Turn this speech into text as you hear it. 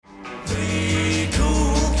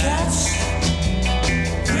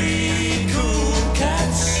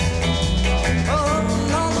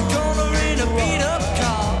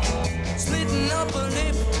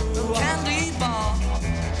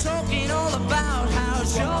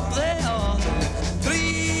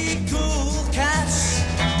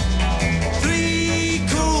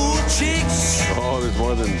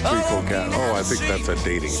more than 3 full cats. Oh, I think that's a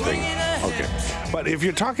dating thing. Okay. But if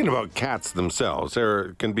you're talking about cats themselves,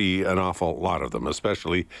 there can be an awful lot of them,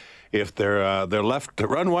 especially if they're left to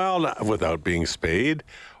run wild without being spayed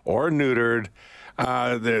or neutered.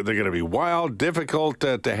 They're going to be wild, difficult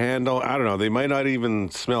to handle. I don't know. They might not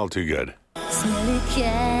even smell too good. Smelly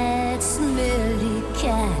cat,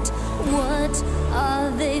 what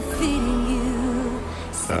are they feeding you?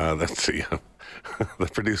 That's the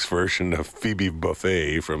produced version of Phoebe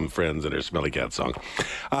Buffet from Friends and her Smelly Cat song.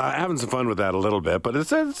 Having some fun with that a little bit, but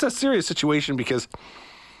it's a serious situation because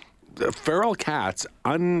the feral cats,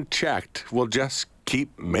 unchecked, will just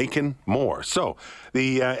keep making more. So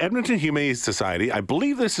the Edmonton Humane Society, I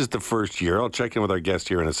believe this is the first year, I'll check in with our guest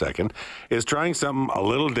here in a second, is trying something a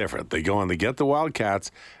little different. They go and they get the wild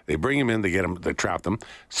cats, they bring them in, they trap them,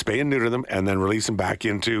 spay and neuter them, and then release them back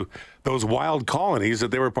into those wild colonies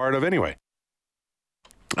that they were part of anyway.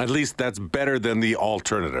 At least that's better than the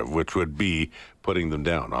alternative, which would be putting them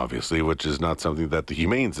down, obviously, which is not something that the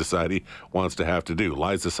Humane Society wants to have to do.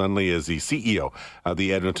 Liza Sunley is the CEO of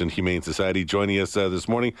the Edmonton Humane Society, joining us this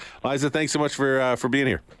morning. Liza, thanks so much for being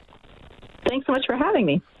here. Thanks so much for having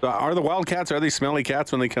me. Are the wild cats, are they smelly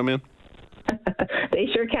cats when they come in? They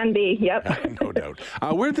sure can be, yep. No doubt.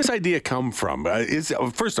 Where did this idea come from?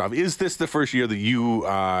 First off, is this the first year that you,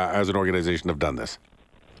 as an organization, have done this?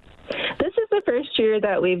 This is the first year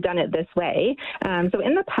that we've done it this way. So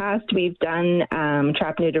in the past, we've done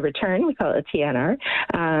Trap-Neuter-Return, we call it a TNR,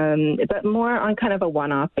 but more on kind of a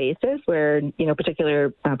one-off basis where,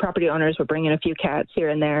 particular property owners will bring in a few cats here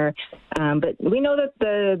and there. But we know that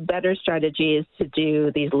the better strategy is to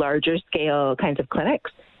do these larger scale kinds of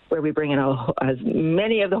clinics, where we bring in as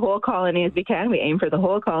many of the whole colony as we can. We aim for the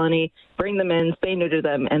whole colony, bring them in, spay, neuter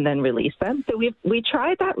them, and then release them. So we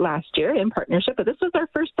tried that last year in partnership, but this was our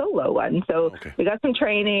first solo one. So we got some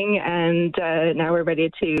training, and now we're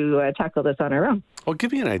ready to tackle this on our own. Well,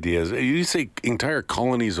 give me an idea. You say entire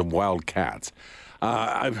colonies of wild cats.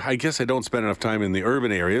 I guess I don't spend enough time in the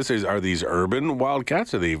urban areas. Are these urban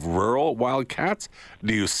wildcats? Are they rural wildcats?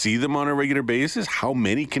 Do you see them on a regular basis? How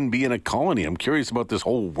many can be in a colony? I'm curious about this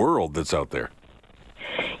whole world that's out there.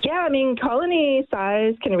 Yeah, colony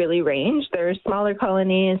size can really range. There's smaller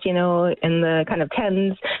colonies, in the kind of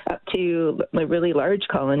tens up to really large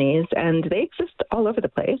colonies, and they exist all over the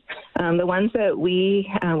place. The ones that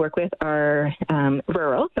we work with are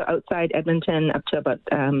rural, so outside Edmonton, up to about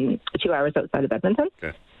 2 hours outside of Edmonton.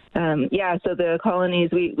 Okay. So the colonies,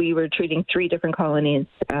 we were treating 3 different colonies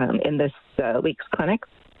in this week's clinic.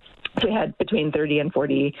 So we had between 30 and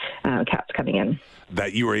 40 cats coming in.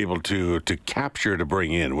 That you were able to capture to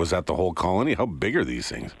bring in. Was that the whole colony? How big are these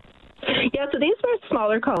things? Yeah, so these were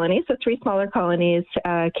smaller colonies. So 3 smaller colonies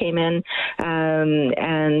came in,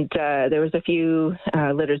 and there was a few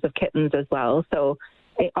litters of kittens as well. So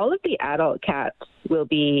all of the adult cats will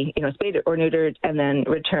be, spayed or neutered and then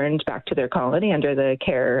returned back to their colony under the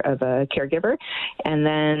care of a caregiver. And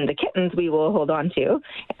then the kittens we will hold on to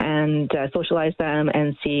and socialize them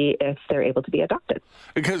and see if they're able to be adopted.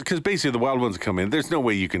 Because basically the wild ones come in, there's no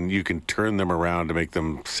way you can turn them around to make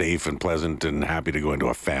them safe and pleasant and happy to go into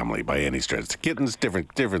a family by any stretch. The kittens,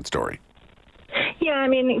 different story. Yeah,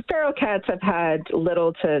 feral cats have had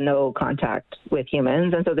little to no contact with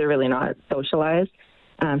humans, and so they're really not socialized.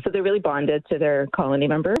 So they're really bonded to their colony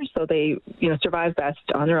members. So they, survive best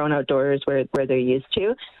on their own outdoors where they're used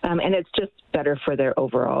to. And it's just better for their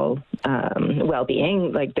overall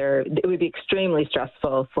well-being. It would be extremely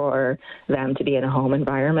stressful for them to be in a home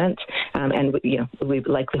environment. And, we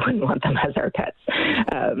likely wouldn't want them as our pets.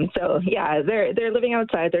 They're living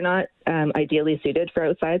outside. They're not ideally suited for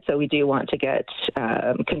outside. So we do want to get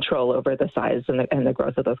control over the size and the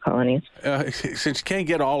growth of those colonies. Since you can't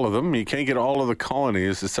get all of them, you can't get all of the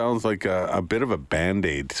colonies, it sounds like a bit of a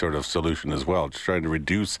Band-Aid sort of solution as well, just trying to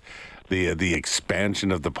reduce the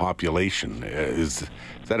expansion of the population. Is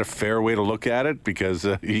that a fair way to look at it? Because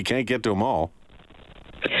you can't get to them all.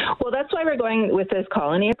 Well, that's why we're going with this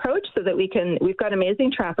colony approach, so that we've got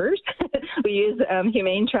amazing trappers. We use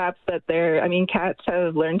humane traps that cats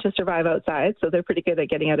have learned to survive outside, so they're pretty good at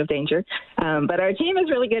getting out of danger. But our team is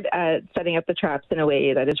really good at setting up the traps in a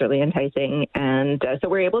way that is really enticing. And so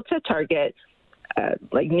we're able to target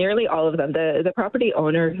nearly all of them. The property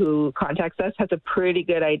owner who contacts us has a pretty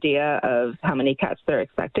good idea of how many cats they're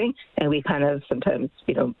expecting, and we kind of sometimes,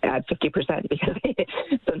 add 50% because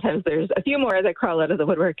sometimes there's a few more that crawl out of the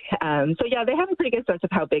woodwork. They have a pretty good sense of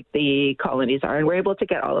how big the colonies are, and we're able to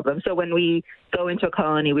get all of them. So when we go into a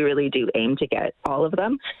colony, we really do aim to get all of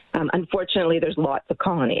them. Unfortunately, there's lots of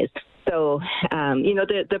colonies. So,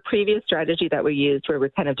 the previous strategy that we used where we're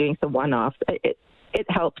kind of doing some one-offs, it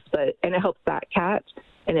helps, and it helps that cat,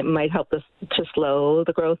 and it might help us to slow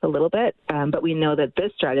the growth a little bit. But we know that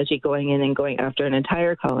this strategy, going in and going after an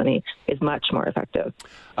entire colony, is much more effective.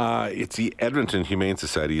 It's the Edmonton Humane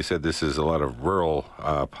Society. You said this is a lot of rural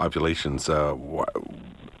populations.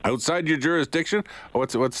 Outside your jurisdiction?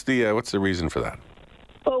 What's the reason for that?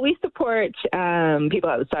 Well, we support people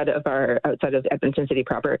outside of Edmonton City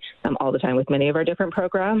proper all the time with many of our different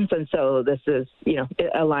programs, and so this is,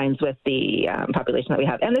 it aligns with the population that we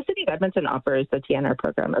have. And the City of Edmonton offers the TNR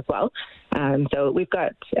program as well. So we've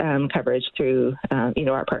got coverage through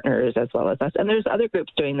our partners as well as us, and there's other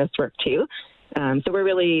groups doing this work too. So we're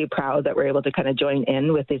really proud that we're able to kind of join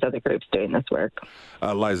in with these other groups doing this work.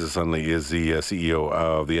 Liza Sunley is the CEO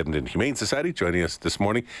of the Edmonton Humane Society, joining us this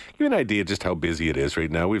morning. Give you an idea just how busy it is right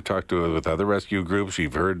now. We've talked with other rescue groups.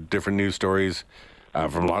 We've heard different news stories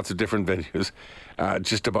from lots of different venues,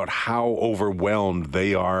 just about how overwhelmed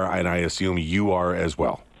they are, and I assume you are as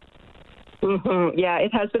well. Mm-hmm. Yeah,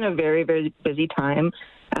 it has been a very, very busy time.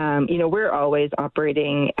 We're always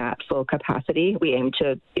operating at full capacity. We aim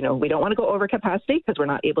to, we don't want to go over capacity because we're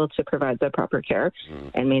not able to provide the proper care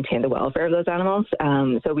and maintain the welfare of those animals.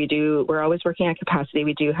 So we're always working at capacity.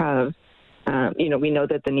 We do have, we know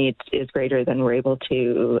that the need is greater than we're able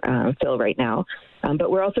to fill right now.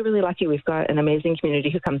 But we're also really lucky. We've got an amazing community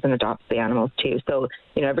who comes and adopts the animals too. So,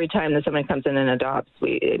 every time that someone comes in and adopts,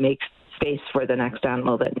 it makes space for the next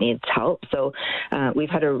animal that needs help. So we've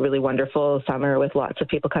had a really wonderful summer with lots of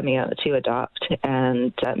people coming out to adopt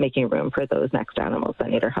and making room for those next animals that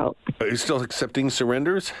need our help. Are you still accepting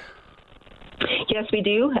surrenders? Yes, we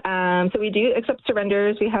do. So we do accept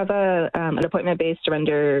surrenders. We have an appointment-based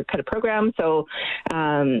surrender kind of program. So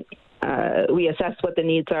we assess what the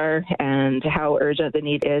needs are and how urgent the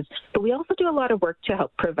need is. But we also do a lot of work to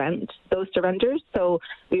help prevent those surrenders. So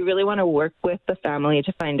we really want to work with the family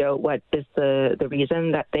to find out what is the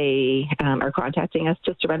reason that they are contacting us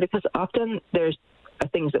to surrender, because often there's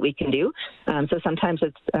things that we can do. So sometimes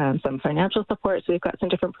it's some financial support. So we've got some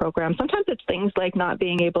different programs. Sometimes it's things like not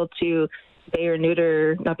being able to spay or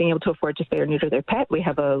neuter, not being able to afford to spay or neuter their pet. We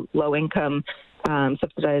have a low-income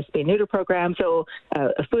subsidized spay-neuter program, so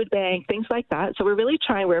a food bank, things like that. So we're really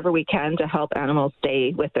trying wherever we can to help animals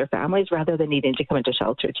stay with their families rather than needing to come into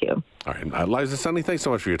shelter too. All right. Liza Sunny, thanks so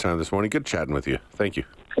much for your time this morning. Good chatting with you. Thank you.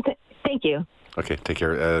 Thank you. Okay, take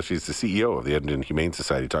care. She's the CEO of the Edmonton Humane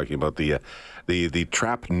Society, talking about the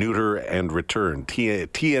Trap-Neuter-Return,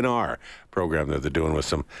 TNR program that they're doing with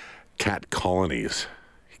some cat colonies.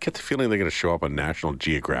 You get the feeling they're going to show up on National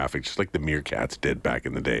Geographic, just like the meerkats did back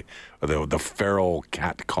in the day, or the feral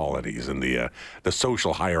cat colonies and the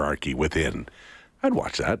social hierarchy within. I'd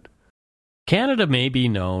watch that. Canada may be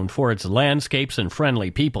known for its landscapes and friendly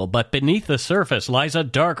people, but beneath the surface lies a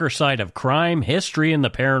darker side of crime, history, and the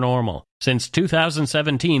paranormal. Since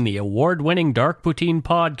 2017, the award-winning Dark Poutine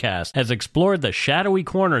podcast has explored the shadowy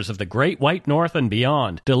corners of the Great White North and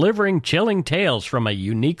beyond, delivering chilling tales from a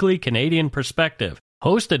uniquely Canadian perspective.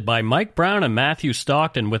 Hosted by Mike Brown and Matthew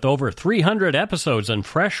Stockton with over 300 episodes and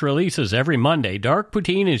fresh releases every Monday, Dark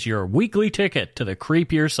Poutine is your weekly ticket to the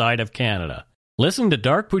creepier side of Canada. Listen to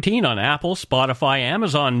Dark Poutine on Apple, Spotify,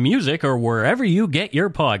 Amazon Music, or wherever you get your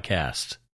podcasts.